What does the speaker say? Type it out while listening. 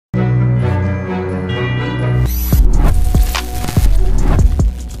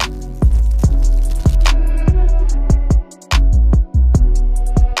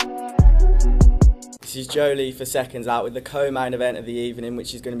Jolie for seconds out with the co-main event of the evening,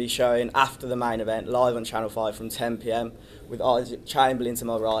 which is going to be showing after the main event live on Channel 5 from 10 p.m. with Isaac Chamberlain to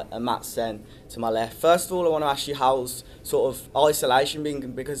my right and Matt Sen to my left. First of all, I want to ask you how's sort of isolation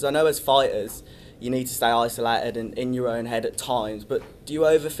been, because I know as fighters you need to stay isolated and in your own head at times, but do you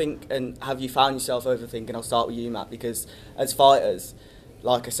overthink, and have you found yourself overthinking? I'll start with you, Matt, because as fighters,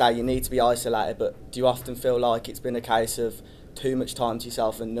 like I say, you need to be isolated, but do you often feel like it's been a case of too much time to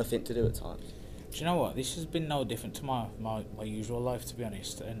yourself and nothing to do at times? Do you know what? This has been no different to my usual life, to be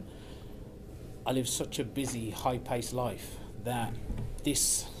honest. And I live such a busy, high-paced life that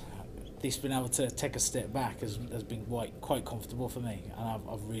this being able to take a step back has been quite comfortable for me, and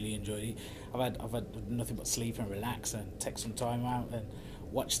I've really enjoyed it. I've had nothing but sleep and relax and take some time out and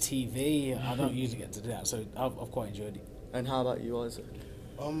watch TV. I don't usually get to do that, so I've quite enjoyed it. And how about you, Isaac?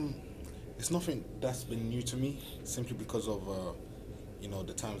 It's nothing that's been new to me, simply because of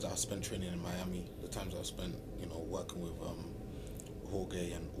the times that I've spent training in Miami, the times I've spent working with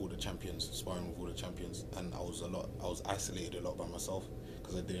Jorge and all the champions, sparring with all the champions, and I was isolated a lot by myself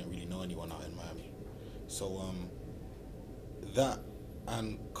because I didn't really know anyone out in Miami. So that,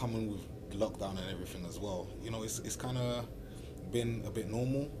 and coming with lockdown and everything as well, it's kind of been a bit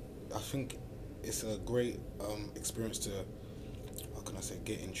normal. I think it's a great experience to, how can I say,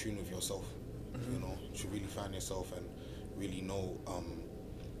 get in tune with yourself. To really find yourself and really know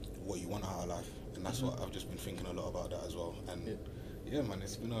what you want out of life, and that's what I've just been thinking a lot about that as well. And yeah, man,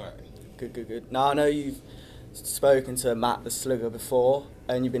 it's been alright. Good. Now I know you've spoken to Matt the Slugger before,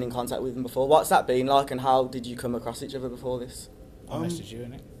 and you've been in contact with him before. What's that been like, and how did you come across each other before this? I messaged you,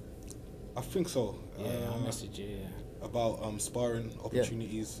 innit? I think so. Yeah, I messaged you. Yeah. About sparring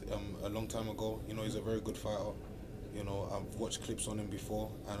opportunities a long time ago. He's a very good fighter. I've watched clips on him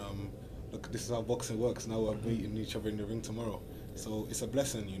before, and look, this is how boxing works. Now we're meeting each other in the ring tomorrow, so it's a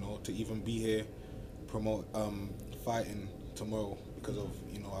blessing, to even be here, promote fighting tomorrow, because of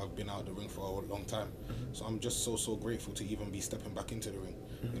I've been out the ring for a long time. So I'm just so grateful to even be stepping back into the ring.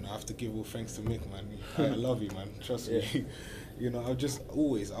 I have to give all thanks to Mick, man. I love you, man. Trust me.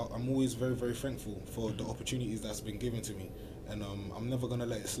 I'm always very, very thankful for the opportunities that's been given to me, and I'm never gonna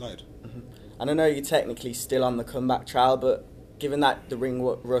let it slide. And I know you're technically still on the comeback trail, but given that the ring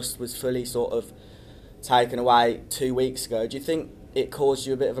rust was fully sort of taken away 2 weeks ago, do you think it caused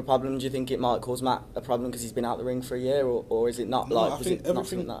you a bit of a problem? Do you think it might cause Matt a problem because he's been out the ring for a year, or is it not? No, I think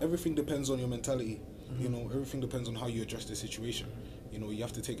everything depends on your mentality. Everything depends on how you address the situation. You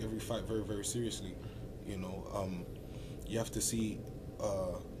have to take every fight very, very seriously. You have to see,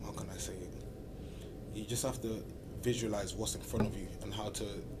 how can I say it? You just have to visualize what's in front of you and how to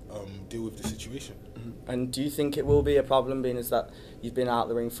deal with the situation. And do you think it will be a problem, being as that you've been out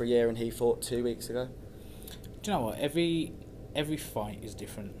the ring for a year and he fought 2 weeks ago? Do you know what? Every fight is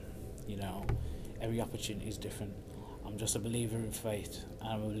different. Every opportunity is different. I'm just a believer in fate, and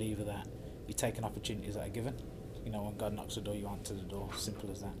I'm a believer that you take an opportunities that are given. When God knocks the door, you answer the door.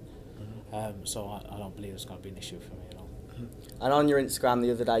 Simple as that. So I don't believe it's going to be an issue for me at all. And on your Instagram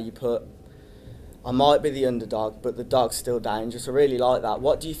the other day, you put, "I might be the underdog, but the dog's still dangerous." I really like that.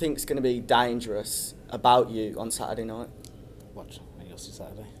 What do you think is going to be dangerous about you on Saturday night? Watch, you'll see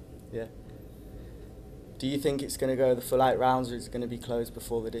Saturday. Yeah. Do you think it's going to go the full 8 rounds, or is it going to be closed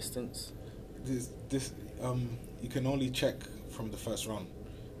before the distance? You can only check from the first round.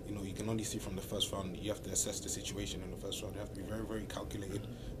 You can only see from the first round. You have to assess the situation in the first round. You have to be very, very calculated,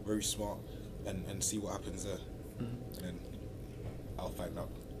 very smart, and see what happens there. Then I'll find out.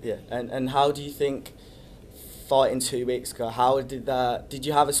 Yeah, and how do you think fighting 2 weeks ago, how did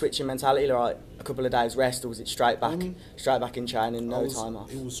you have a switching mentality, like a couple of days rest, or was it straight back in training, no time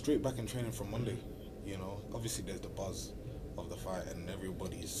off? It was straight back in training from Monday. Obviously there's the buzz of the fight and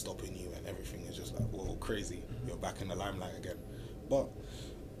everybody's stopping you and everything is just like, whoa, crazy. You're back in the limelight again. But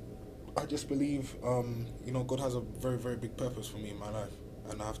I just believe, God has a very, very big purpose for me in my life,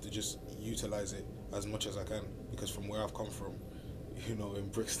 and I have to just utilize it as much as I can, because from where I've come from, in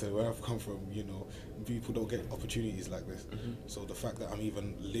Brixton, where I've come from, people don't get opportunities like this. So the fact that I'm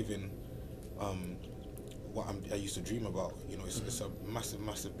even living what I used to dream about, it's a massive,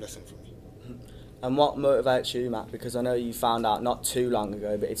 massive blessing for me. And what motivates you, Matt? Because I know you found out not too long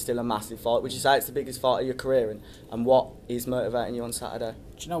ago, but it's still a massive fight. Would you say it's the biggest fight of your career? And what is motivating you on Saturday?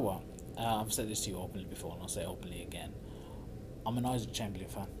 Do you know what? I've said this to you openly before, and I'll say it openly again. I'm an Isaac Chamberlain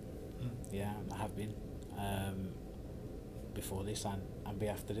fan. Yeah, I have been. Before this and be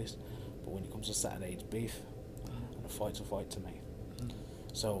after this. But when it comes to Saturday, it's beef. And a fight's a fight to me.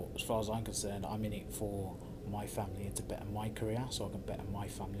 So as far as I'm concerned, I'm in it for my family and to better my career, so I can better my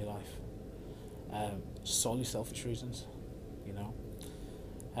family life. Solely selfish reasons,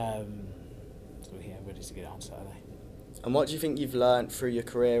 So we're here ready to get on Saturday. And what do you think you've learnt through your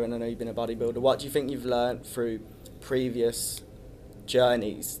career? And I know you've been a bodybuilder. What do you think you've learnt through previous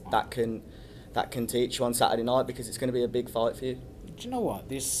journeys that can teach you on Saturday night? Because it's going to be a big fight for you. Do you know what?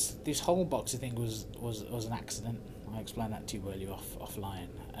 This whole boxing thing was an accident. I explained that to you earlier offline.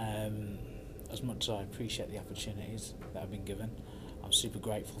 As much as I appreciate the opportunities that I've been given, I'm super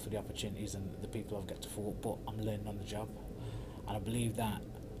grateful for the opportunities and the people I've got to fight, but I'm learning on the job. And I believe that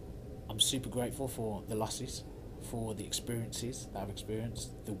I'm super grateful for the losses, for the experiences that I've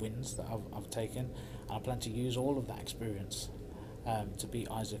experienced, the wins that I've taken, and I plan to use all of that experience to beat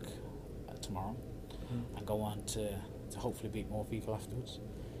Isaac tomorrow and go on to hopefully beat more people afterwards.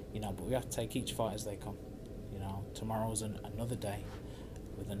 But we have to take each fight as they come. Tomorrow's another day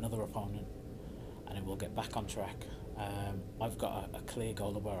with another opponent, and then we'll get back on track. I've got a clear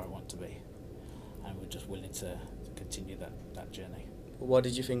goal of where I want to be, and we're just willing to continue that journey. What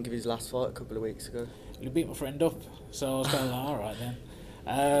did you think of his last fight a couple of weeks ago? He beat my friend up, so I was kind of like, all right then.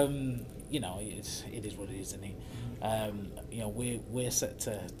 It is what it is, isn't it? We're set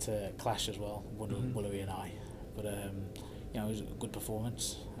to clash as well, Woolery and I. But it was a good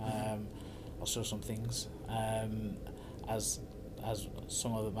performance. I saw some things, as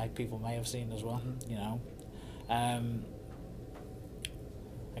some of the people may have seen as well.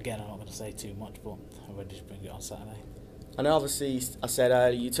 Again, I'm not going to say too much, but I'm ready to bring it on Saturday. I know, obviously, I said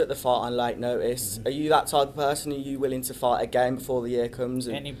earlier, you took the fight on late notice. Are you that type of person? Are you willing to fight again before the year comes?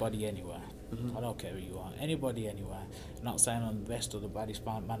 Anybody, anywhere. I don't care who you are. Anybody, anywhere. Not saying I'm the best or the baddest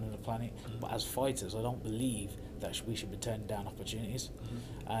man on the planet, but as fighters, I don't believe that we should be turning down opportunities.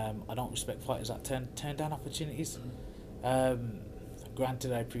 I don't respect fighters that turn down opportunities.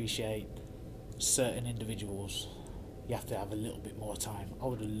 Granted, I appreciate certain individuals. You have to have a little bit more time. I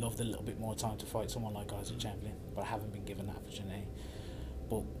would have loved a little bit more time to fight someone like Isaac Chamberlain, but I haven't been given that opportunity.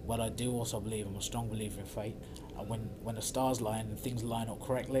 But what I do also believe, I'm a strong believer in fate, and when the stars line and things line up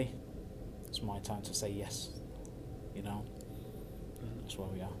correctly, it's my time to say yes. That's where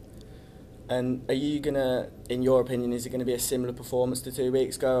we are. And are you gonna, in your opinion, is it going to be a similar performance to 2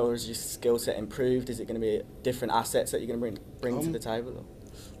 weeks ago, or is your skill set improved? Is it going to be different assets that you're going to bring to the table?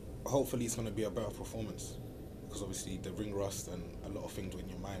 Hopefully it's going to be a better performance, because obviously the ring rust and a lot of things are in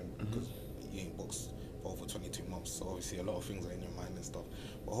your mind, because you ain't boxed for over 22 months, so obviously a lot of things are in your mind and stuff.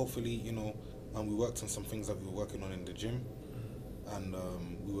 But hopefully, we worked on some things that we were working on in the gym, and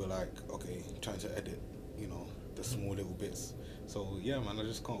we were like, okay, trying to edit, the small little bits. So yeah, man, I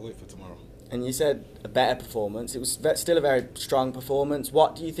just can't wait for tomorrow. And you said a better performance. It was still a very strong performance.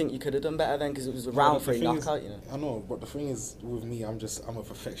 What do you think you could have done better then? Because it was a round 3 knockout, I know, but the thing is, with me, I'm a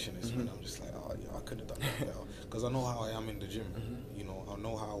perfectionist, man. I'm just like, I could have done that better. Because I know how I am in the gym. I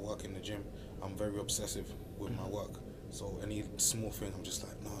know how I work in the gym. I'm very obsessive with my work. So any small thing, I'm just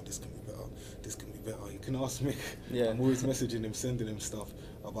like, no, this can be better. This can be better. You can ask Mick. Yeah. I'm always messaging him, sending him stuff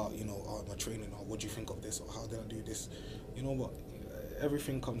about, my training, or what do you think of this, or how did I do this? But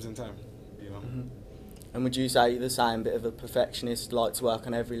everything comes in time. And would you say you're the same, bit of a perfectionist, like to work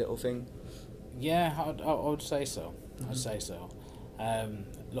on every little thing? Yeah, I would say so. I'd say so.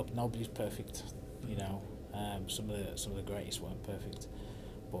 Look, nobody's perfect. Some of the greatest weren't perfect,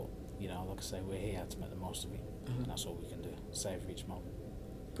 but like I say, we're here to make the most of it. And that's all we can do. Savour each moment.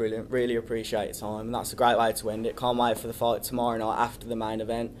 Brilliant. Really appreciate your time, and that's a great way to end it. Can't wait for the fight tomorrow night after the main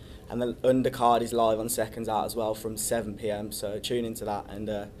event, and the undercard is live on Seconds Out as well from 7 PM. So tune into that,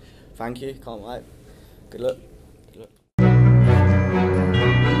 and thank you. Can't wait. Good luck. Good luck.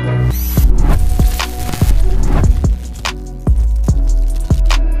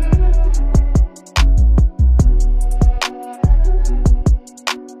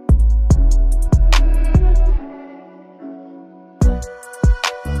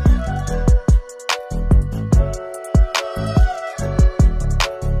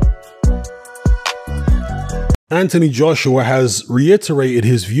 Anthony Joshua has reiterated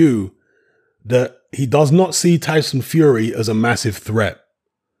his view that he does not see Tyson Fury as a massive threat.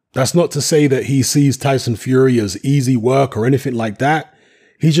 That's not to say that he sees Tyson Fury as easy work or anything like that.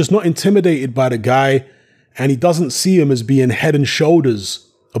 He's just not intimidated by the guy, and he doesn't see him as being head and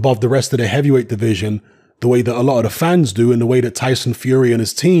shoulders above the rest of the heavyweight division the way that a lot of the fans do and the way that Tyson Fury and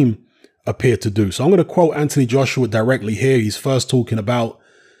his team appear to do. So I'm going to quote Anthony Joshua directly here. He's first talking about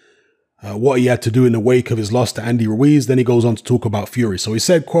what he had to do in the wake of his loss to Andy Ruiz. Then he goes on to talk about Fury. So he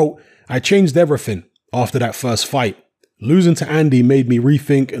said, quote, "I changed everything after that first fight. Losing to Andy made me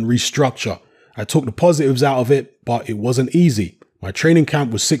rethink and restructure. I took the positives out of it, but it wasn't easy. My training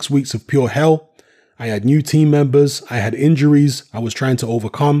camp was 6 weeks of pure hell. I had new team members. I had injuries I was trying to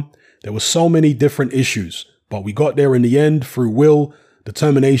overcome. There were so many different issues, but we got there in the end through will,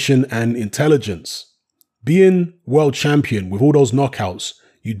 determination, and intelligence. Being world champion with all those knockouts,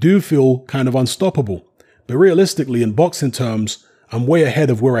 you do feel kind of unstoppable. But realistically, in boxing terms, I'm way ahead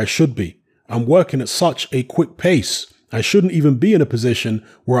of where I should be. I'm working at such a quick pace. I shouldn't even be in a position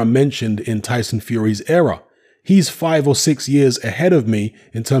where I'm mentioned in Tyson Fury's era. He's 5 or 6 years ahead of me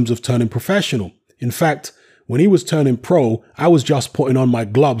in terms of turning professional. In fact, when he was turning pro, I was just putting on my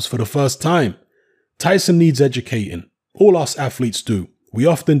gloves for the first time. Tyson needs educating. All us athletes do. We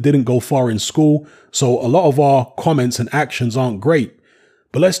often didn't go far in school, so a lot of our comments and actions aren't great.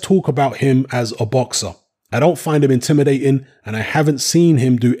 But let's talk about him as a boxer. I don't find him intimidating, and I haven't seen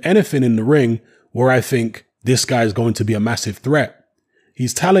him do anything in the ring where I think this guy is going to be a massive threat.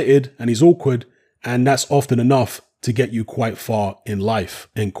 He's talented and he's awkward, and that's often enough to get you quite far in life,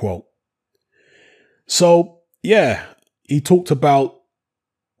 end quote. So, yeah, he talked about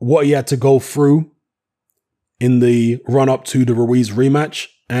what he had to go through in the run-up to the Ruiz rematch,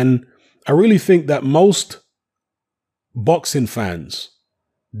 and I really think that most boxing fans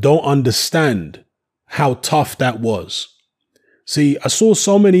don't understand how tough that was. See, I saw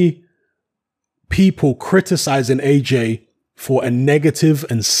so many people criticizing AJ for a negative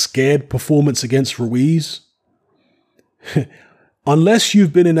and scared performance against Ruiz. Unless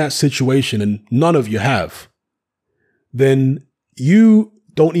you've been in that situation, and none of you have, then you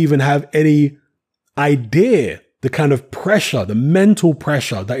don't even have any idea the kind of pressure, the mental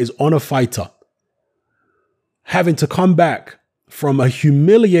pressure that is on a fighter. Having to come back from a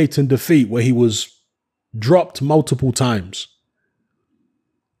humiliating defeat where he was dropped multiple times.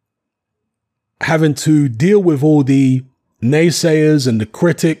 Having to deal with all the naysayers and the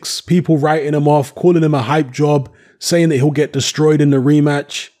critics, people writing him off, calling him a hype job, saying that he'll get destroyed in the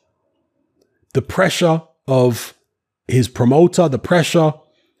rematch. The pressure of his promoter, the pressure,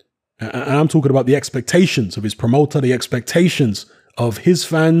 and I'm talking about the expectations of his promoter, the expectations of his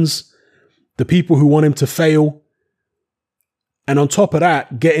fans, the people who want him to fail. And on top of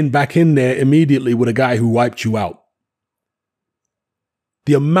that, getting back in there immediately with a guy who wiped you out.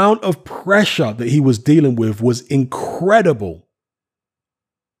 The amount of pressure that he was dealing with was incredible.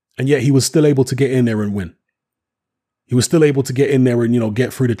 And yet he was still able to get in there and win. He was still able to get in there and,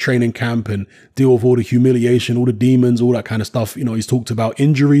 get through the training camp and deal with all the humiliation, all the demons, all that kind of stuff. He's talked about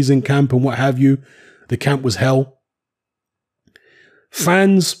injuries in camp and what have you. The camp was hell.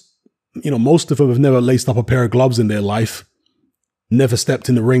 Fans, most of them have never laced up a pair of gloves in their life, never stepped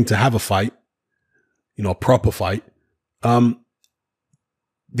in the ring to have a fight, a proper fight.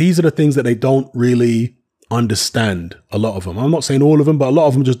 These are the things that they don't really understand, a lot of them. I'm not saying all of them, but a lot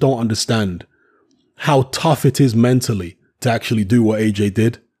of them just don't understand how tough it is mentally to actually do what AJ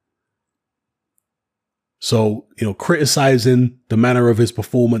did. So, criticizing the manner of his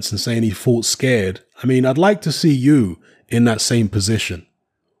performance and saying he fought scared. I mean, I'd like to see you in that same position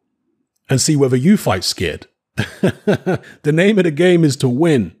and see whether you fight scared. The name of the game is to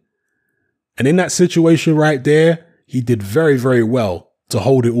win. And in that situation right there, he did very, very well to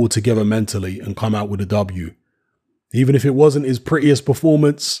hold it all together mentally and come out with a W. Even if it wasn't his prettiest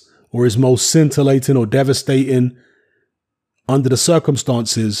performance or his most scintillating or devastating, under the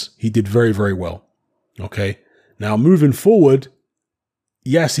circumstances, he did very, very well. Okay. Now, moving forward,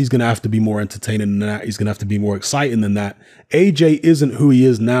 yes, he's going to have to be more entertaining than that. He's going to have to be more exciting than that. AJ isn't who he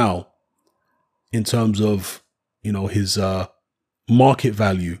is now in terms of, his market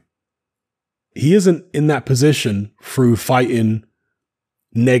value. He isn't in that position through fighting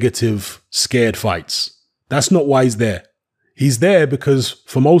negative, scared fights. That's not why he's there. He's there because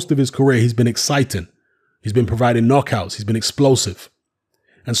for most of his career, he's been exciting. He's been providing knockouts. He's been explosive.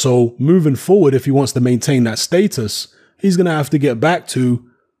 And so moving forward, if he wants to maintain that status, he's going to have to get back to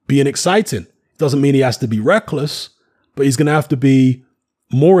being exciting. It doesn't mean he has to be reckless, but he's going to have to be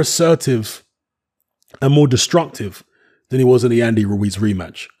more assertive and more destructive than he was in the Andy Ruiz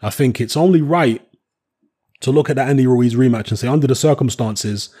rematch. I think it's only right to look at that Andy Ruiz rematch and say, under the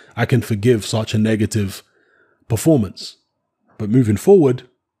circumstances, I can forgive such a negative performance. But moving forward,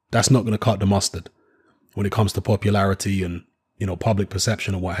 that's not going to cut the mustard when it comes to popularity and, public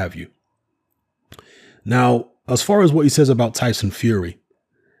perception and what have you. Now, as far as what he says about Tyson Fury,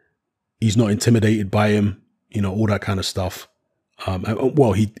 he's not intimidated by him, all that kind of stuff.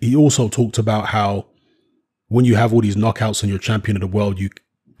 Well, he also talked about how when you have all these knockouts and you're champion of the world, you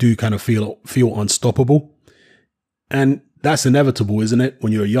do kind of feel unstoppable. And that's inevitable, isn't it?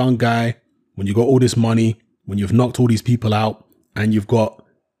 When you're a young guy, when you got all this money, when you've knocked all these people out and you've got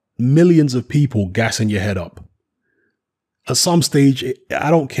millions of people gassing your head up. At some stage, I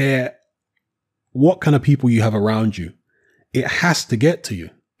don't care what kind of people you have around you. It has to get to you.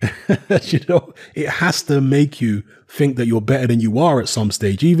 You know, it has to make you think that you're better than you are at some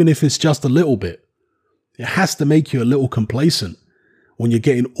stage, even if it's just a little bit. It has to make you a little complacent when you're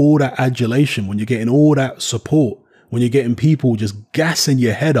getting all that adulation, when you're getting all that support, when you're getting people just gassing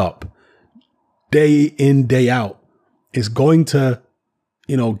your head up day in, day out. It's going to,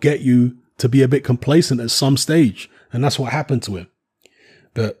 you know, get you to be a bit complacent at some stage. And that's what happened to him.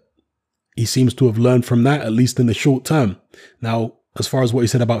 But he seems to have learned from that, at least in the short term. Now, as far as what he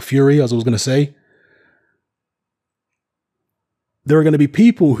said about Fury, as I was going to say, there are going to be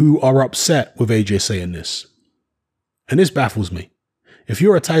people who are upset with AJ saying this. And this baffles me. If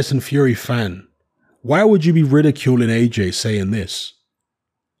you're a Tyson Fury fan, why would you be ridiculing AJ saying this?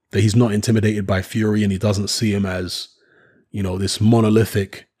 That he's not intimidated by Fury and he doesn't see him as, you know, this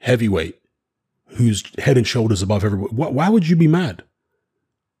monolithic heavyweight who's head and shoulders above everybody. Why would you be mad?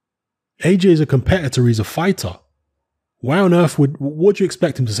 AJ is a competitor. He's a fighter. Why on earth what do you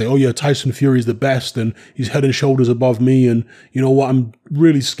expect him to say? Oh yeah, Tyson Fury is the best and he's head and shoulders above me and you know what, I'm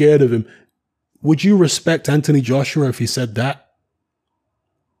really scared of him. Would you respect Anthony Joshua if he said that?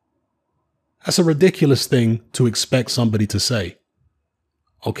 That's a ridiculous thing to expect somebody to say.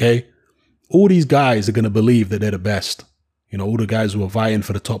 Okay? All these guys are going to believe that they're the best. You know, all the guys who are vying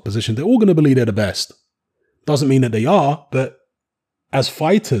for the top position, they're all going to believe they're the best. Doesn't mean that they are, but as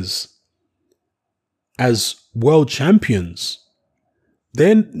fighters, as world champions,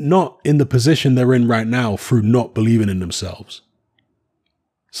 they're not in the position they're in right now through not believing in themselves.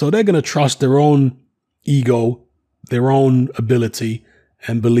 So they're going to trust their own ego, their own ability,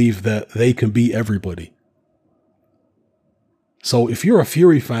 and believe that they can beat everybody. So if you're a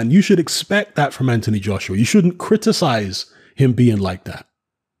Fury fan, you should expect that from Anthony Joshua. You shouldn't criticize him being like that.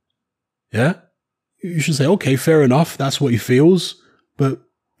 Yeah? You should say, okay, fair enough. That's what he feels, but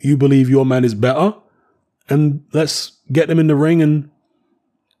you believe your man is better. And let's get them in the ring and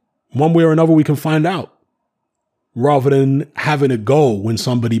one way or another we can find out. Rather than having a go when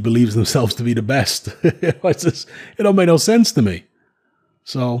somebody believes themselves to be the best. It don't make no sense to me.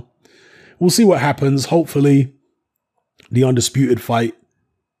 So we'll see what happens. Hopefully the undisputed fight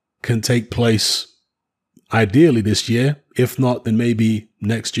can take place ideally this year. If not, then maybe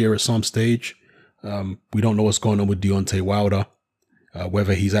next year at some stage. We don't know what's going on with Deontay Wilder.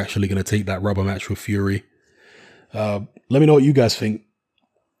 Whether he's actually going to take that rubber match with Fury. Let me know what you guys think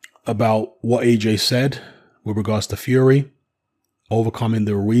about what AJ said with regards to Fury, overcoming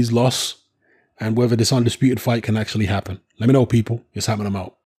the Ruiz loss, and whether this undisputed fight can actually happen. Let me know, people. It's happening. I'm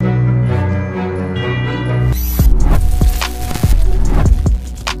out.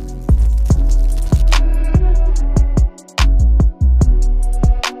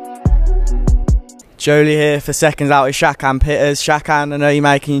 Jolie here for Seconds Out with Shakan Pitters. Shakan, I know you're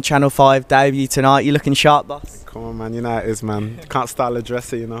making your Channel 5 debut tonight. You looking sharp, boss? Come on, man. You know how it is, man. Can't style a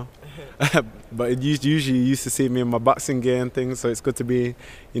dresser, you know. But usually you used to see me in my boxing gear and things, so it's good to be,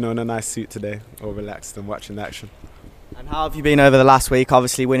 you know, in a nice suit today, all relaxed and watching the action. And how have you been over the last week?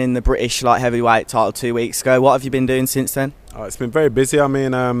 Obviously winning the British light heavyweight title 2 weeks ago. What have you been doing since then? Oh, it's been very busy. I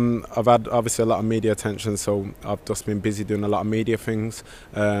mean, I've had obviously a lot of media attention, so I've just been busy doing a lot of media things,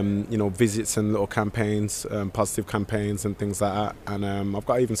 you know, visits and little campaigns, positive campaigns and things like that. And I've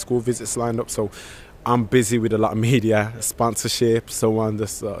got even school visits lined up, so I'm busy with a lot of media, sponsorship, so on.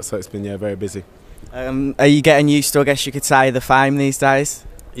 So it's been, yeah, very busy. Are you getting used to, I guess you could say, the fame these days?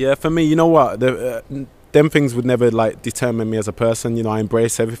 Yeah, for me, you know what? Them things would never like determine me as a person. You know, I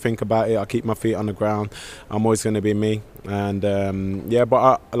embrace everything about it. I keep my feet on the ground. I'm always going to be me. And yeah,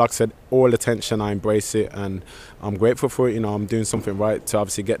 but like I said, all attention, I embrace it, and I'm grateful for it. You know, I'm doing something right to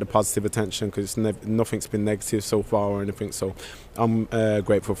obviously get the positive attention, because nothing's been negative so far or anything. So I'm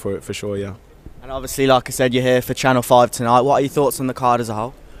grateful for it for sure. Yeah. And obviously, like I said, you're here for Channel 5 tonight. What are your thoughts on the card as a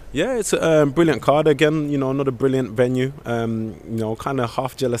whole? Yeah, it's a brilliant card again. You know, another brilliant venue. You know, kind of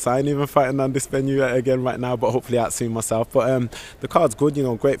half jealous I ain't even fighting on this venue again right now, but hopefully I'll see myself. But the card's good. You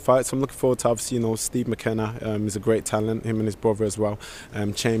know, great fights. I'm looking forward to, obviously, you know, Steve McKenna is a great talent. Him and his brother as well.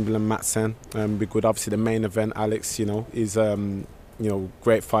 Chamberlain, Matt Sen, be good. Obviously, the main event, Alex, you know, is you know,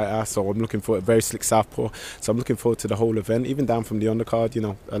 great fighter. So I'm looking forward. Very slick southpaw. So I'm looking forward to the whole event, even down from the undercard. You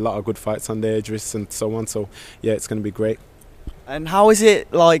know, a lot of good fights on there, Idris and so on. So yeah, it's going to be great. And how is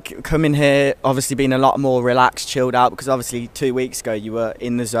it like coming here, obviously being a lot more relaxed, chilled out, because obviously 2 weeks ago you were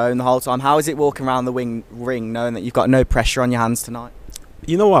in the zone the whole time. How is it walking around the ring knowing that you've got no pressure on your hands tonight?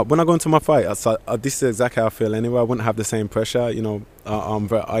 You know what, when I go into my fight, this is exactly how I feel anyway. I wouldn't have the same pressure. You know,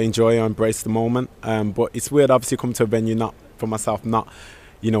 I embrace the moment. But it's weird, obviously, coming to a venue, not for myself, not,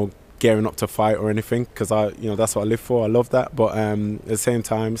 you know, gearing up to fight or anything, because that's what I live for. I love that, but at the same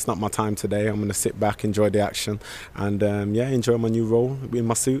time, it's not my time today. I'm going to sit back, enjoy the action, and enjoy my new role in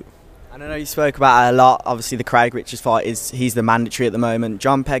my suit. And I know you spoke about it a lot. Obviously, the Craig Richards fight he's the mandatory at the moment.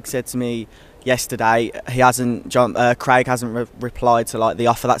 John Pegg said to me yesterday Craig hasn't replied to like the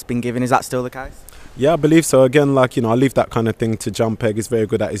offer that's been given. Is that still the case? Yeah, I believe so. Again, I leave that kind of thing to John Pegg. He's very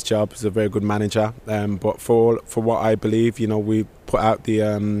good at his job. He's a very good manager. But for what I believe, we put out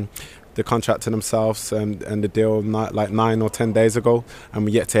the contract to themselves and the deal like 9 or 10 days ago, and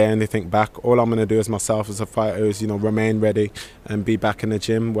we yet to hear anything back. All I'm going to do as myself as a fighter is remain ready and be back in the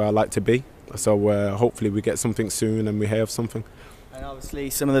gym where I like to be. So hopefully we get something soon and we hear of something. And obviously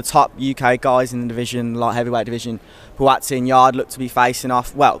some of the top UK guys in the division, like heavyweight division, BUATSI and Yarde, look to be facing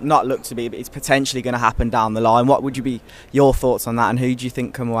off. Well, not look to be, but it's potentially going to happen down the line. What would be your thoughts on that, and who do you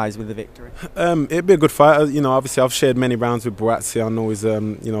think come away with the victory? It'd be a good fight. Obviously I've shared many rounds with BUATSI. I know he's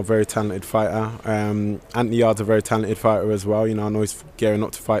a very talented fighter. Anthony Yarde's a very talented fighter as well. I know he's gearing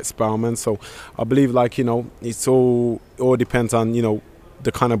up to fight Spellman. So I believe it's all depends on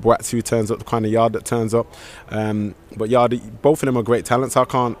the kind of BUATSI who turns up, the kind of Yarde that turns up. But Yarde, both of them are great talents. I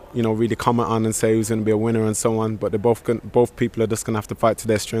can't, really comment on and say who's going to be a winner and so on. But both people are just going to have to fight to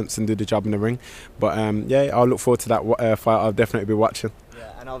their strengths and do the job in the ring. But I'll look forward to that fight. I'll definitely be watching.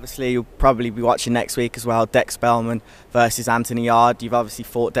 Yeah, and obviously you'll probably be watching next week as well. Dex Spellman versus Anthony Yarde. You've obviously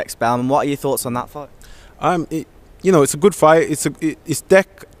fought Dex Spellman. What are your thoughts on that fight? It's a good fight. It's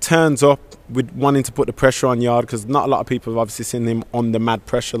Dex turns up with wanting to put the pressure on Yarde, because not a lot of people have obviously seen him on the mad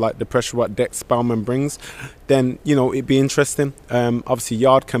pressure, like the pressure what Dex Spellman brings. Then it'd be interesting. Obviously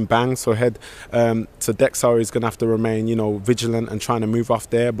Yarde can bang, so Dex is going to have to remain vigilant and trying to move off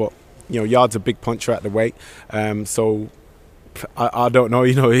there. But Yarde's a big puncher at the weight, so I don't know.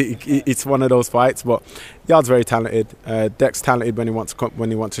 It's one of those fights. But Yarde's very talented. Dex talented when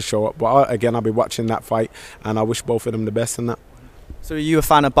he wants to show up. But I'll be watching that fight, and I wish both of them the best in that. So are you a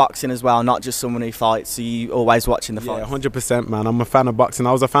fan of boxing as well, not just someone who fights? So you always watching the fights? Yeah, 100%, man. I'm a fan of boxing.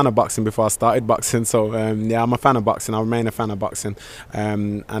 I was a fan of boxing before I started boxing. So I'm a fan of boxing. I'll remain a fan of boxing.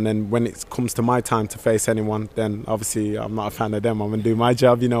 And then when it comes to my time to face anyone, then obviously I'm not a fan of them. I'm going to do my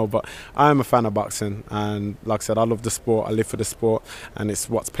job, But I am a fan of boxing. And like I said, I love the sport. I live for the sport. And it's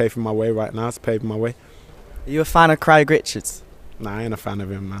what's paving my way right now. It's paving my way. Are you a fan of Craig Richards? Nah, I ain't a fan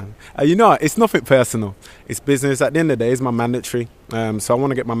of him, man. It's nothing personal. It's business. At the end of the day, it's my mandatory. So I want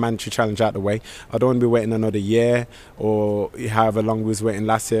to get my mandatory challenge out of the way. I don't want to be waiting another year or however long we was waiting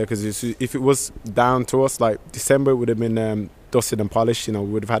last year. Because if it was down to us, like December, it would have been dusted and polished. We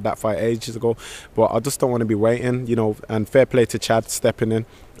would have had that fight ages ago. But I just don't want to be waiting. And fair play to Chad stepping in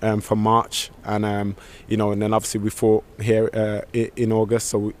for March, and and then obviously we fought here in August.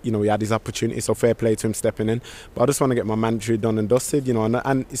 So he had his opportunity. So fair play to him stepping in. But I just want to get my mandatory done and dusted.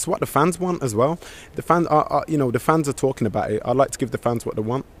 And it's what the fans want as well. The fans are the fans are talking about it. I'd like to give the fans what they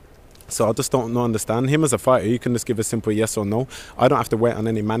want. So I just don't understand. Him as a fighter, you can just give a simple yes or no. I don't have to wait on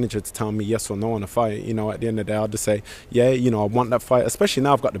any manager to tell me yes or no on a fight. At the end of the day, I'll just say, yeah, I want that fight. Especially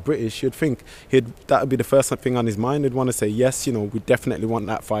now I've got the British. You'd think that would be the first thing on his mind. He'd want to say, yes, we definitely want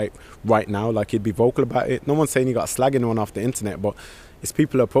that fight right now. Like, he'd be vocal about it. No one's saying you got to slag anyone off the internet, but if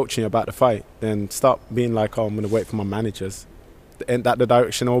people are approaching you about the fight, then stop being like, oh, I'm going to wait for my managers. And that's the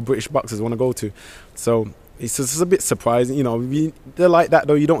direction all British boxers want to go to. So it's just a bit surprising, they're like that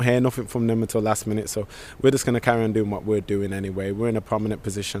though. You don't hear nothing from them until last minute. So we're just going to carry on doing what we're doing anyway. We're in a prominent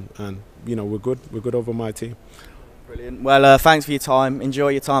position, and we're good over my team. Brilliant. Well, thanks for your time. Enjoy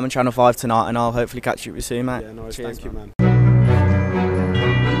your time on Channel 5 tonight, and I'll hopefully catch you soon, mate. Yeah, no, cheers, thank you, man.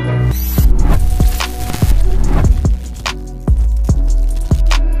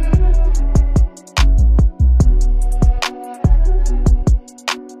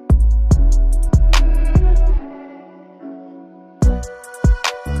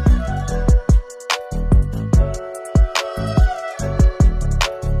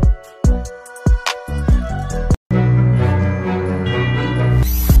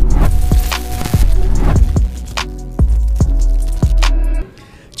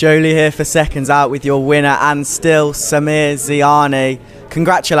 Jolie here for Seconds Out with your winner and still SAMIR ZIANI.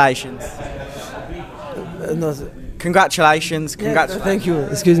 Congratulations. Congratulations. Thank you.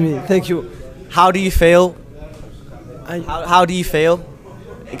 Excuse me. Thank you. How do you feel? How do you feel?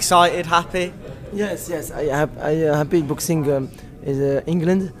 Excited? Happy? Yes. I happy boxing is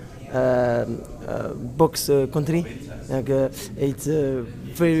England box country. It's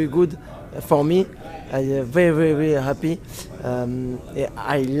very good for me. I'm very happy.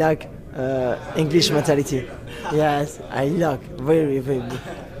 I like English mentality. Yes, I like very good.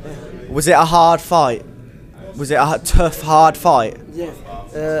 Was it a hard fight? Was it a tough, hard fight? Yes,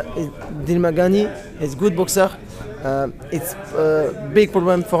 Dilmagani is good boxer. It's a big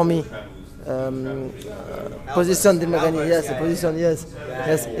problem for me. Position Dilmagani, yes, position, yes,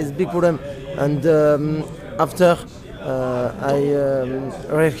 yes, it's big problem. And after I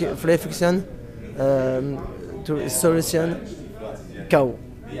reflection to solution, cow.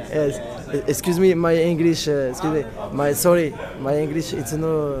 Yes, excuse me, my English. Excuse me, my English. It's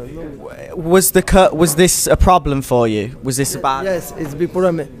no. Was this a problem for you? Was this a bad? Yes, it's a big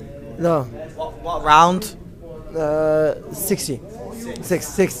problem. No. What round? 60.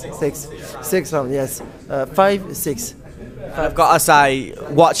 Six round. Yes. 5, 6. I've got to say,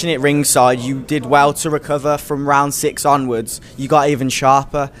 watching it ringside, you did well to recover from round 6 onwards. You got even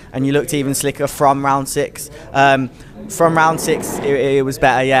sharper, and you looked even slicker from round 6. From round 6, it was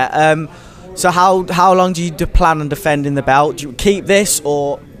better, yeah. So how long do you plan on defending the belt? Do you keep this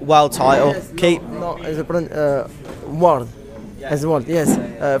or world title? Yes, keep. No, as a world. As a world, yes.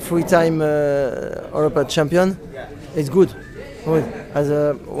 3-time European champion. It's good. As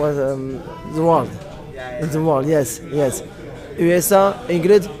a the world. It's the world, yes, yes. USA,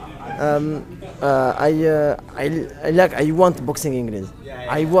 England. I want boxing England.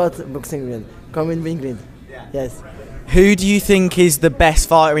 I want boxing England. Come in England. Yes. Who do you think is the best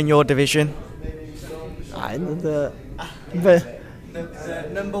fighter in your division? I know the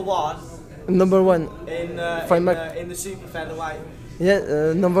Number one number one. in the super featherweight.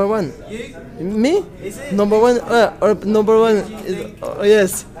 Yeah, number one. You? Me? Is it? Number one. Number one is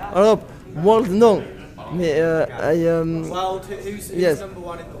yes. Europe. World no. Me, World. Who's yes. number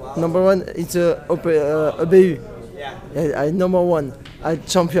one in the world? Number one. It's ABU. Yeah. I number one. I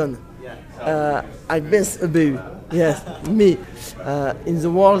champion. Yeah. I best ABU. Yes. Me. In the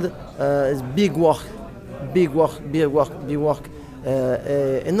world, it's big work. Big work. Big work. Big work.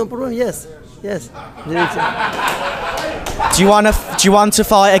 And no problem. Yes. Yes. Do you want to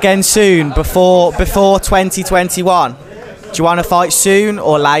fight again soon before 2021? Do you want to fight soon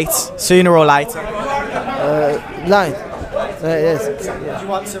or late? Sooner or later? Line. Yes. Do you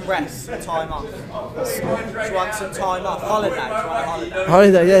want some rest, time off? Do you want some time off? Holiday? Do you want a holiday?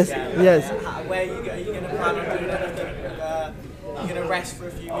 Holiday. Yes. Yes. Where are you going to plan on doing anything? You're going to rest for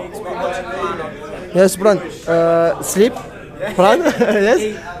a few weeks? What do you plan on doing? Yes, plan. Sleep. Plan. Yes.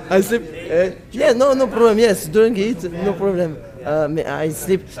 I sleep. Yeah, no problem. Yes, during it, no problem. I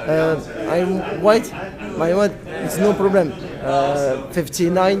sleep. I'm white. My white, it's no problem.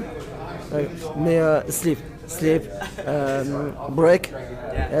 59. Sleep. Break.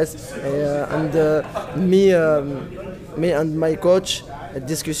 Yes. And me and my coach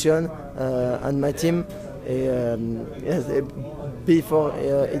discussion and my team. Yes, before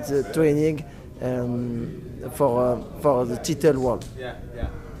it's training for the title world. Yeah.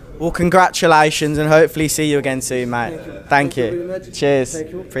 Well, congratulations, and hopefully see you again soon, mate. Thank you. Very much. Cheers.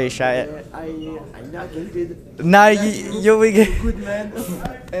 Thank you. Appreciate it. I'm not good. No, you'll be good. Good man.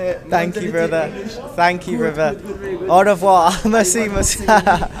 Thank you, brother. Thank you, brother. Very good. Au revoir. Merci, monsieur.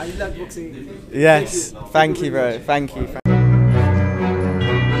 I like boxing. Yes. Thank you, bro. Thank you.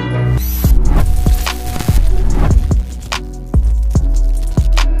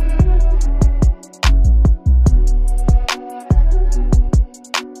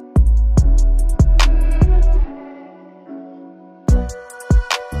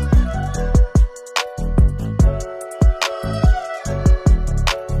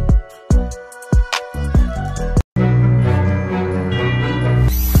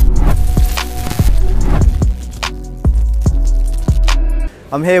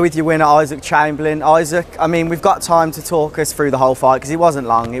 I'm here with your winner, Isaac Chamberlain. Isaac, I mean, we've got time to talk us through the whole fight because it wasn't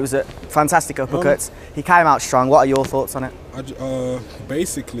long. It was a fantastic uppercuts. He came out strong. What are your thoughts on it?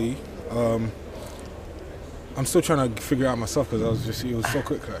 Basically, I'm still trying to figure it out myself because it was so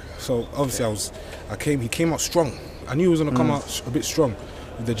quick. So obviously he came out strong. I knew he was gonna come out a bit strong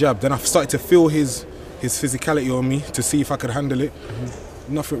with the jab. Then I started to feel his physicality on me to see if I could handle it.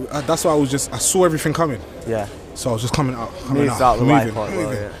 Nothing. That's why I saw everything coming. Yeah. So I was just coming out the way quite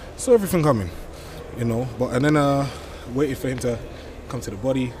well, yeah. Saw everything coming, you know. And then waited for him to come to the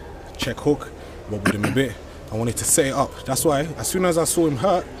body, check hook, wobbled him a bit. I wanted to set it up. That's why as soon as I saw him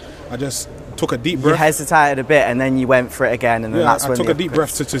hurt, I just took a deep breath. You hesitated a bit and then you went for it again, and then that's when I took a deep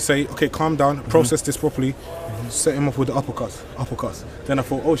breath to say, okay, calm down, process this properly, set him up with the uppercuts. Then I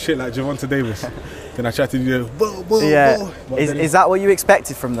thought, oh shit, like Gervonta Davis. Then I tried to do the boom, boom, boom. Is that what you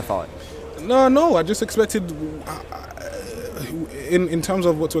expected from the fight? No, I just expected, in terms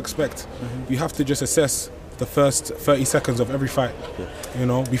of what to expect, you have to just assess the first 30 seconds of every fight, you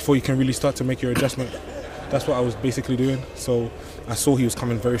know, before you can really start to make your adjustment. That's what I was basically doing. So I saw he was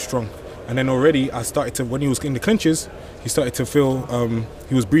coming very strong, And then already I started to, when he was in the clinches, he started to feel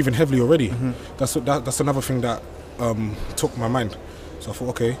he was breathing heavily already. That's another thing that took my mind. So I thought,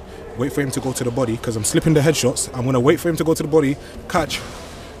 okay, wait for him to go to the body, because I'm slipping the headshots. I'm going to wait for him to go to the body, catch,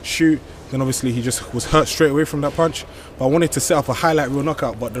 shoot. Then obviously he just was hurt straight away from that punch. But I wanted to set up a highlight reel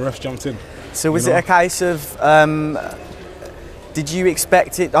knockout, but the ref jumped in. So was it a case of, did you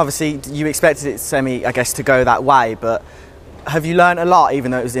expect it, obviously you expected it semi, I guess, to go that way, but have you learned a lot,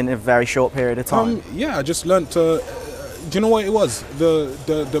 even though it was in a very short period of time? Yeah, I just learned to, do you know what it was?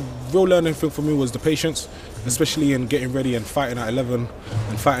 The real learning thing for me was the patience, especially in getting ready and fighting at 11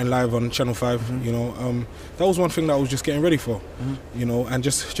 and fighting live on Channel 5, you know. That was one thing that I was just getting ready for, you know, and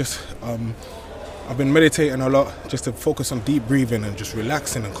I've been meditating a lot just to focus on deep breathing and just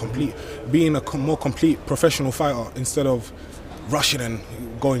relaxing and being a more complete professional fighter instead of rushing and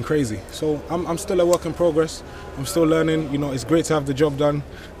going crazy. So I'm still a work in progress. I'm still learning, you know. It's great to have the job done,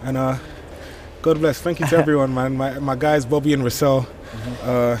 and God bless. Thank you to everyone, man. My guys, Bobby and Russell,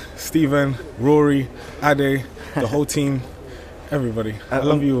 Stephen, Rory, Ade, the whole team, everybody. I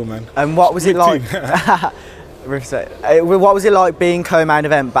love you all, man. And what was it like? What was it like being co-main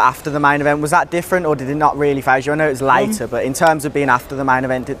event, but after the main event? Was that different, or did it not really phase you? I know it was later, but in terms of being after the main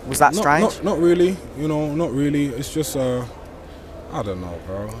event, was that strange? Not really, you know, not really. It's just, I don't know,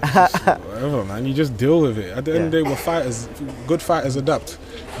 bro. Whatever, man. You just deal with it. At the end of the day, we're fighters. Good fighters adapt.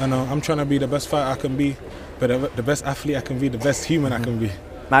 And I'm trying to be the best fighter I can be, but the best athlete I can be, the best human I can be.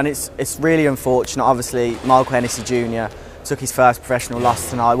 Man, it's really unfortunate. Obviously, Michael Hennessy Jr. took his first professional loss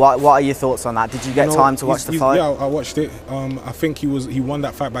tonight. What are your thoughts on that? Did you get time to watch the fight? Yeah, I watched it. I think he won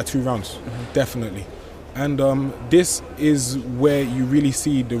that fight by 2 rounds, definitely. And this is where you really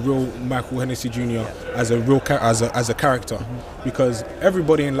see the real Michael Hennessy Jr. as a character, because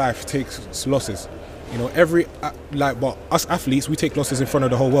everybody in life takes losses. You know, but us athletes, we take losses in front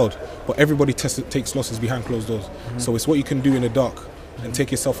of the whole world, but everybody takes losses behind closed doors. So it's what you can do in the dark and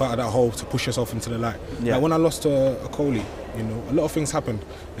take yourself out of that hole to push yourself into the light. Yeah. Like when I lost to a Coley, you know, a lot of things happened,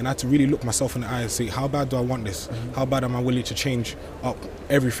 and I had to really look myself in the eye and say, how bad do I want this? How bad am I willing to change up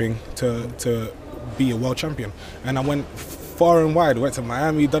everything to be a world champion? And I went far and wide, went to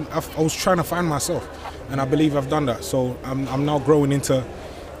Miami. I was trying to find myself, and I believe I've done that. So I'm now growing into,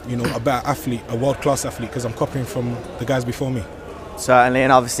 you know, a better athlete, a world-class athlete, because I'm copying from the guys before me. Certainly,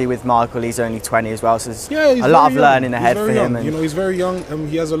 and obviously with Michael, he's only 20 as well, so there's a lot of learning ahead for him. You know, he's very young,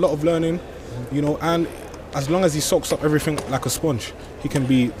 he has a lot of learning, you know, and as long as he soaks up everything like a sponge, he can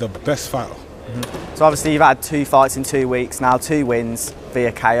be the best fighter. So obviously you've had 2 fights in 2 weeks, now 2 wins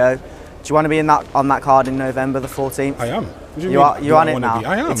via KO. Do you want to be on that card in November the 14th? I am. You're on it now?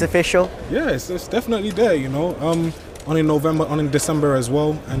 I am. It's official? Yeah, it's definitely there, you know. On in November, on in December as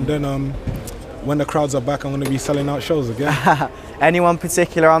well, and then when the crowds are back, I'm going to be selling out shows again. Anyone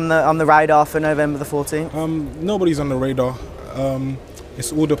particular on the radar for November the 14th? Nobody's on the radar.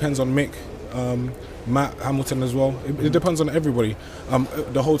 It all depends on Mick, Matt, Hamilton as well. It depends on everybody,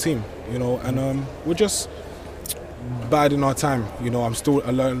 the whole team, you know. And we're just biding our time, you know. I'm still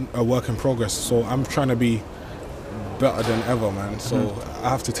a work in progress, so I'm trying to be better than ever, man. So I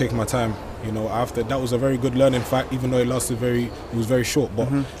have to take my time. You know, that was a very good learning fight, even though it was very short. But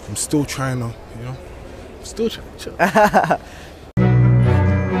I'm still trying to, you know, still trying.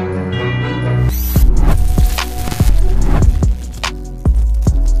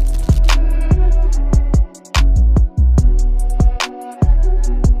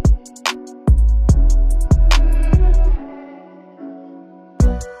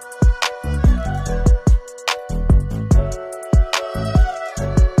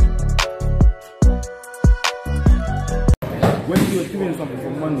 When you're doing something for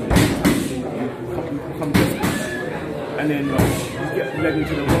money, you become desperate, and then you get led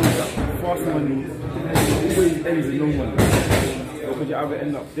into the wrong stuff. Fast money always ends in no money, because you either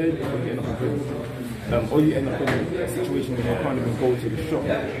end up dead or you end up in prison, or you end up in a situation where you can't even go to the shop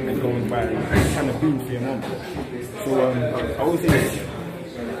and go and buy kind of beans for your mum. So I always say,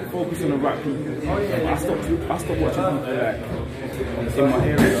 focus on the right people. I stopped watching people like in my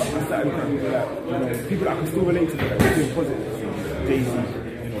area. I started looking at people like, you know, people that I can still relate to, like being positive. Jay-Z, you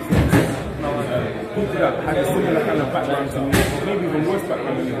know, people that had a similar kind of background to me, maybe even worse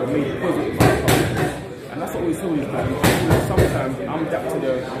background than me, but made it positive. And that's what we saw is that, you know, sometimes I'm adapting to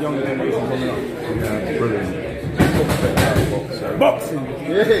the younger generation coming up. Yeah, brilliant. Boxing!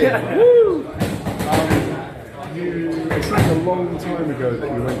 Yeah! Woo! It's like a long time ago that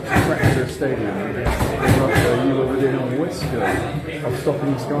you went to Tractor Stadium in Russia. You were within a whisker of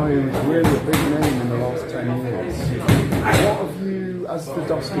stopping this guy who was really a big name in the last 10 years. What have you as the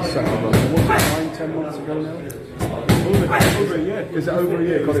dust has settled on, was it 9-10 months ago now? Over a year. Is it over a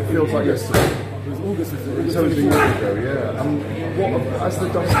year? God, it feels like yesterday. It was August. It's over a year ago, yeah. As the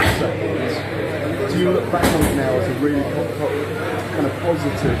dust has settled, do you look back on it now as a really kind of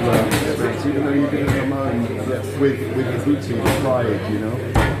positive learning experience, even though you didn't come home with the booty pride, you know?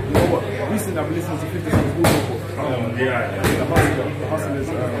 You know what? Recently I've been listening to 50 Cent's the Hustlers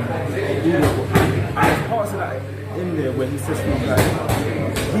there's parts of that in there where he says things like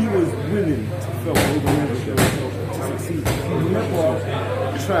he was willing to fail over and over again to succeed. If you never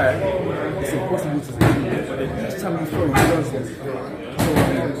try, it's impossible to succeed. But then each time you fail, you learn something.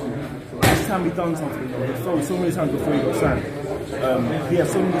 So each time he done something, he failed so many times before he got signed. He had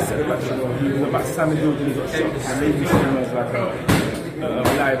so many setbacks. He was about to sign the deal, then he got shot. The lady saw him as like a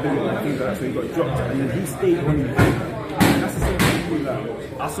liability and things like that, so he got dropped. And then he stayed on him. And that's the same thing.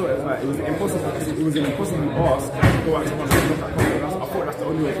 I saw it like it was impossible. It was an impossible ask to go out to my friends. I thought that's the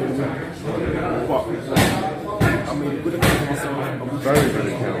only way to win. But I mean, good account for myself. Very good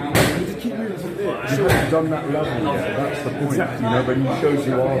account. You just keep moving from there. You haven't done that level yet. That's the point. Exactly. You know, but he shows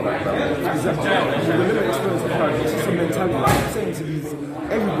you are that level. Exactly. The little experience of life, it's just a mentality. I'm saying to these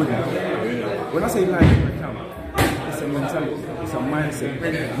everybody. When I say life account, it's a mentality. It's a mindset.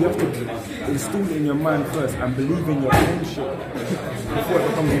 You have to install it in your mind first and believe in your own shit before it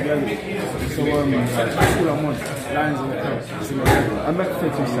becomes a reality. So that's all I want. Lions in the camp. I met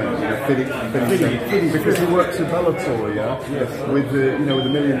 50 Cent, Fiddy, because he works at Bellator, Yes. with the with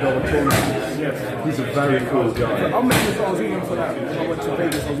 $1 million tournament. Yes. He's a very cool guy. I met him I was with him for that. When I went to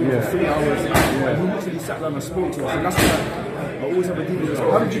Vegas, I was with him for 3 hours. And he literally sat down and spoke to us. And that's why I always have a deal with him.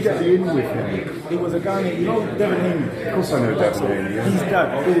 How did you get in with him? It was a guy named, Devin Haney. Of course I know Devin Haney, yeah. His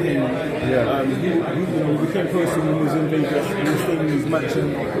dad, Bill Haney. Yeah. We became close when he was in Vegas. We were staying in his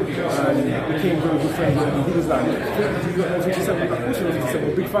mansion. And we became very good friends. And he was like, do you know 57? Of course you know 57.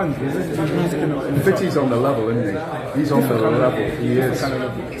 We're big fans. And 50's on the level, isn't he? He's on the level. He is. So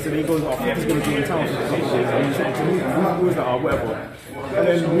then he goes, 50's going to be in town for a couple of days. And he said to me, I'm always like, whatever. And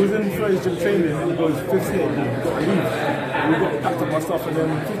then we was in first gym training and he goes, 50, we got to leave. We got packed up my stuff and then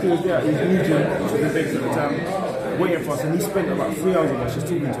 50 was there at his new gym, which was in Vegas at the time, waiting for us, and he spent about 3 hours with us just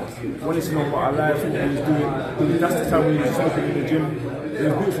talking to us. Wanted to know about our lives, what we was doing. That's the time we were just smoking in the gym. It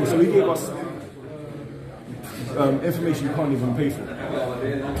was beautiful. So he gave us information you can't even pay for.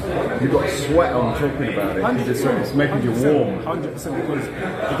 You got sweat on talking about it. It's making you warm. 100%, because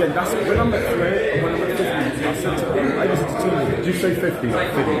again, that's when I met Fred and when I met 50, I said to him, I used to tell him. Did you say 50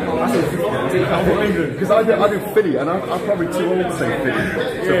 like 50? I said 50. I'm from England. Because I do 50 and I'm probably too old to say 50.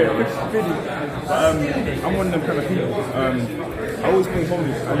 Yeah, 50. I'm one of them kind of people. I always pay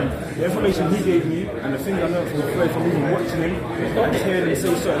homage, and the information he gave me and the things I learned from Fred from even watching him and hearing him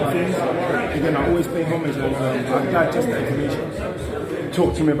say certain things, again, I always pay homage, and I'm glad just the information.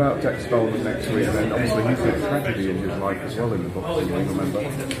 Talk to me about Dex Spelman next week, and obviously he's had tragedy in his life as well in the boxing, you remember?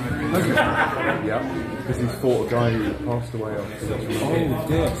 Yeah, because he's fought a guy who passed away after. Oh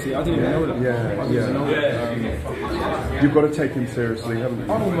dear, see, I didn't even know that. Yeah. You've got to take him seriously, haven't you?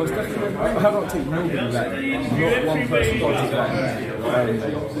 Oh, most definitely. I don't take nobody not one person got to that.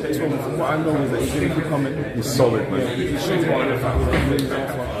 Dex Spelman, from what I know is that he's really good comment. He's solid, man. He shows what the fact that he's really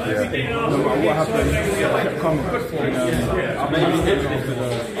alpha. No matter what happened, he kept coming. I've been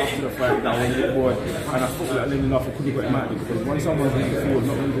after the fight, I was a bit bored, and I thought that Lenny Laffer could have got him out because when someone's in the field,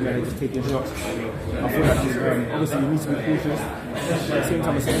 not moving there, just taking shots, I feel like obviously you need to be cautious. But at the same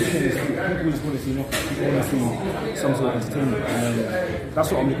time, it's people just want to see knockout, people want to see some sort of entertainment, and that's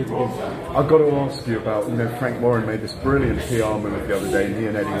what I'm looking to give. I've got to ask you about, Frank Warren made this brilliant PR move the other day, and he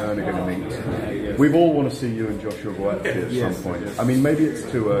and Eddie Hearn are going to meet. We all want to see you and Joshua BUATSI at some point. I mean, maybe it's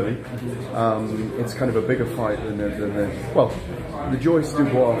too early. It's kind of a bigger fight than the Joyce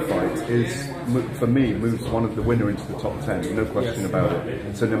Dubois fight is, for me, moves one of the winner into the top 10, no question about it.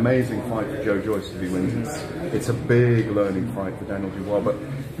 It's an amazing fight for Joe Joyce if he wins. It's a big learning fight for Daniel Dubois, but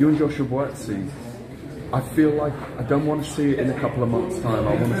you and Joshua BUATSI, I feel like I don't want to see it in a couple of months' time.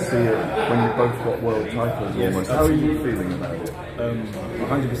 I want to see it when you've both got world titles almost. How are you feeling about it?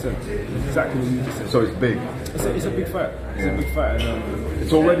 100%. Exactly what you just said. So it's big. It's a big fight. It's a big fight. And,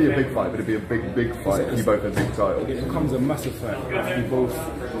 it's already a big fight, but it'd be a big fight if you both have big titles. It becomes a massive fight if you both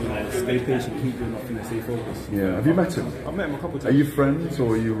stay patient, keep doing nothing, and stay focused. Yeah. Have you met him? I've met him a couple of times. Are you friends,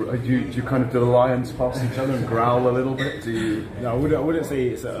 or do you kind of do the lions pass each other and growl a little bit? Do you? No, I wouldn't say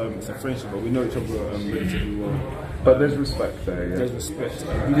it's a friendship, but we know each other relatively well. But there's respect there, yeah. There's respect.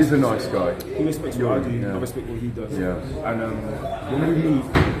 He's a nice guy. He respects what I do, Yeah. I respect what he does. Yeah. And when we meet,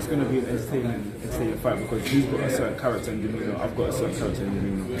 it's going to be an entertaining fight because he's got a certain character and demeanour, I've got a certain character and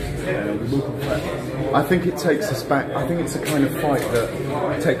demeanour. And we both can fight. I think it takes us back. I think it's a kind of fight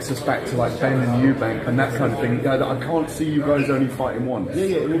that takes us back to like Ben and Eubank and that kind of thing. Yeah, I can't see you guys only fighting once.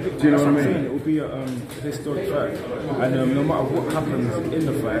 Yeah, it will be, do you know what I mean? It will be a historic fight. And no matter what happens in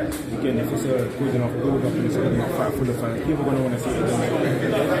the fight, again, if it's a good enough build up and it's a good enough fight full of fans, people are going to want to see it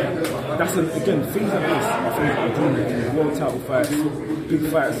again. That's again, things like this are things that I dream of. World title fights,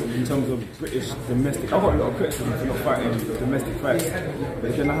 big fights in terms of British domestic. I've got a lot of criticism for not fighting domestic fights,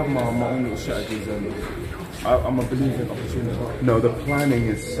 but again, I have my own little strategies and I'm a believer in opportunity. No, the planning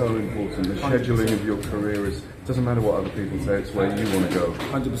is so important. The scheduling of your career doesn't matter what other people say, it's where you want to go.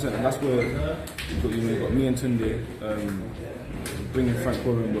 100%, and that's where you've got me and Tunde bringing Frank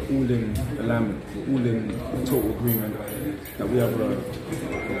Warren. We're all in alignment, we're all in total agreement that we have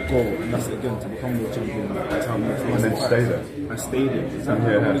a goal, and that's again to become world champion at time. And then stay there. And stay there.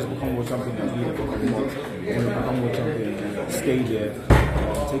 Exactly. Yeah. I want to become world champion and be there for a couple months. I want to become world champion and stay there,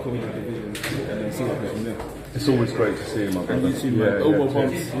 take over the division, and then see what happens from there. It's always great to see you, my brother. And you too, man. Yeah, Over cheers.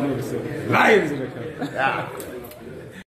 bumps, you know the Lions in the camp.